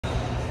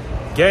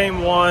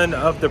Game one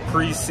of the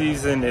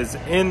preseason is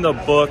in the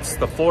books.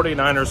 The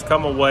 49ers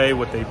come away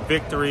with a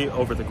victory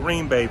over the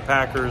Green Bay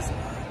Packers,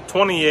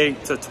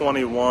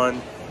 28-21,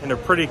 in a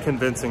pretty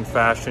convincing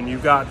fashion. You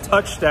got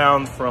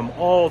touchdowns from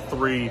all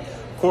three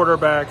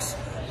quarterbacks.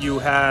 You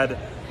had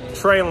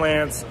Trey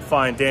Lance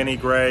find Danny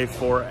Gray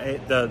for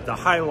the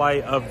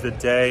highlight of the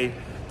day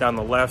down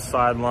the left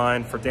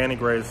sideline for Danny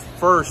Gray's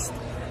first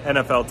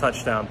NFL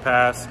touchdown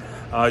pass.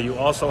 You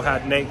also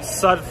had Nate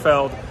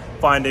Sudfeld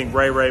finding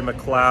Ray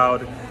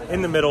McLeod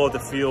in the middle of the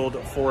field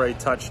for a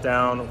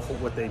touchdown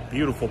with a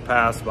beautiful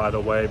pass, by the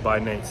way, by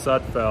Nate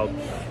Sudfeld.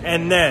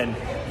 And then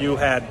you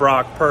had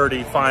Brock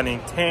Purdy finding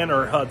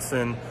Tanner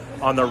Hudson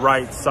on the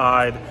right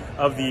side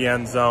of the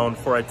end zone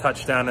for a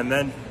touchdown. And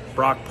then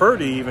Brock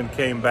Purdy even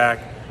came back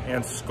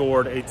and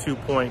scored a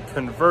two-point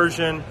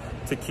conversion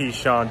to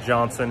Keyshawn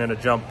Johnson in a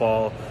jump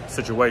ball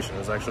situation. It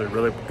was actually a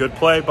really good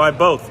play by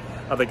both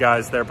of the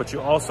guys there. But you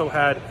also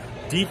had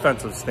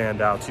defensive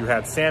standouts. You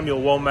had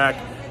Samuel Womack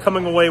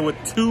coming away with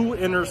 2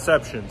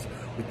 interceptions.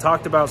 We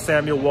talked about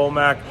Samuel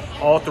Womack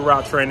all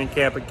throughout training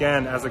camp.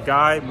 Again, as a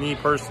guy, me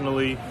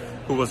personally,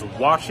 who was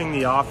watching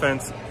the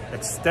offense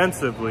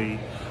extensively,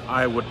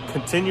 I would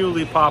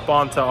continually pop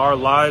onto our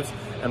lives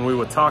and we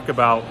would talk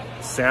about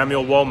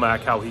Samuel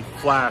Womack, how he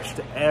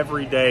flashed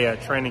every day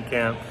at training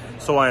camp.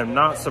 So I am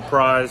not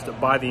surprised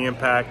by the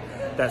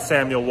impact that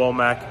Samuel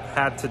Womack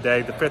had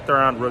today. The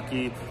 5th-round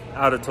rookie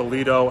out of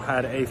Toledo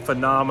had a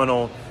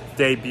phenomenal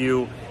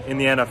debut in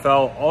the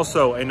NFL.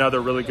 Also,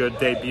 another really good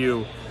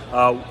debut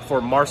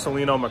for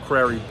Marcelino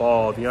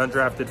McCrary-Ball, the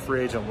undrafted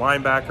free agent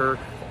linebacker,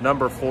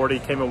 number 40,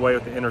 came away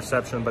with the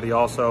interception, but he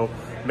also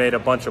made a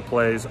bunch of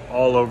plays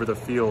all over the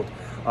field.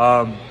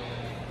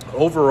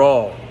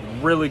 Overall,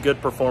 really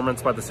good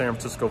performance by the San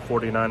Francisco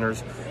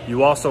 49ers.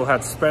 You also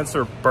had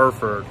Spencer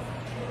Burford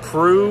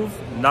prove,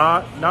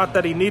 not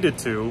that he needed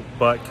to,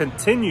 but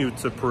continue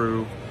to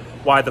prove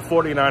why the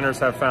 49ers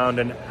have found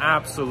an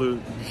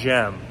absolute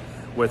gem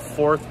with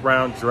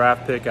 4th-round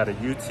draft pick out of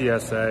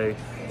UTSA,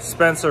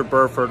 Spencer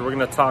Burford. We're going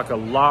to talk a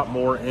lot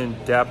more in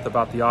depth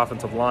about the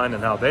offensive line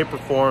and how they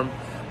performed,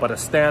 but a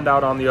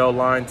standout on the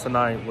O-line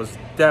tonight was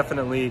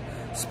definitely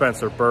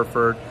Spencer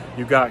Burford.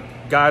 You got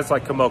guys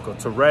like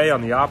Kamoko Toure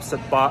on the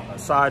opposite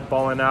side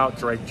balling out.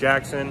 Drake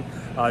Jackson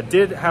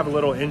did have a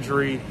little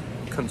injury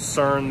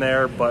concern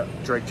there, but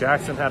Drake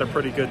Jackson had a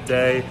pretty good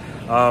day.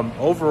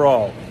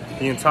 Overall,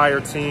 the entire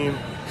team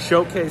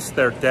showcased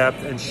their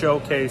depth and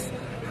showcased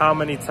how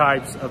many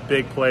types of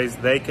big plays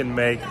they can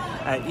make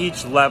at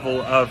each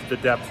level of the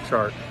depth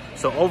chart.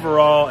 So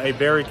overall, a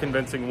very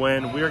convincing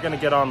win. We are going to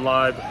get on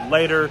live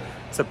later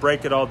to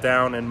break it all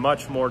down in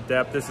much more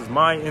depth. This is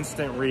my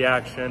instant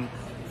reaction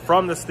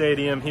from the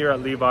stadium here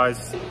at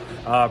Levi's.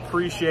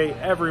 Appreciate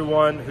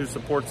everyone who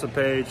supports the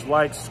page.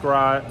 Like,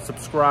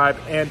 subscribe,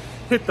 and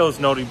hit those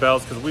noti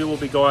bells because we will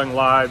be going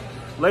live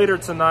later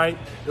tonight.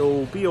 It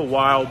will be a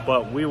while,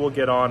 but we will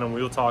get on and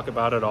we will talk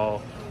about it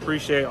all.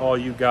 Appreciate all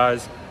you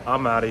guys.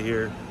 I'm out of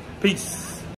here. Peace.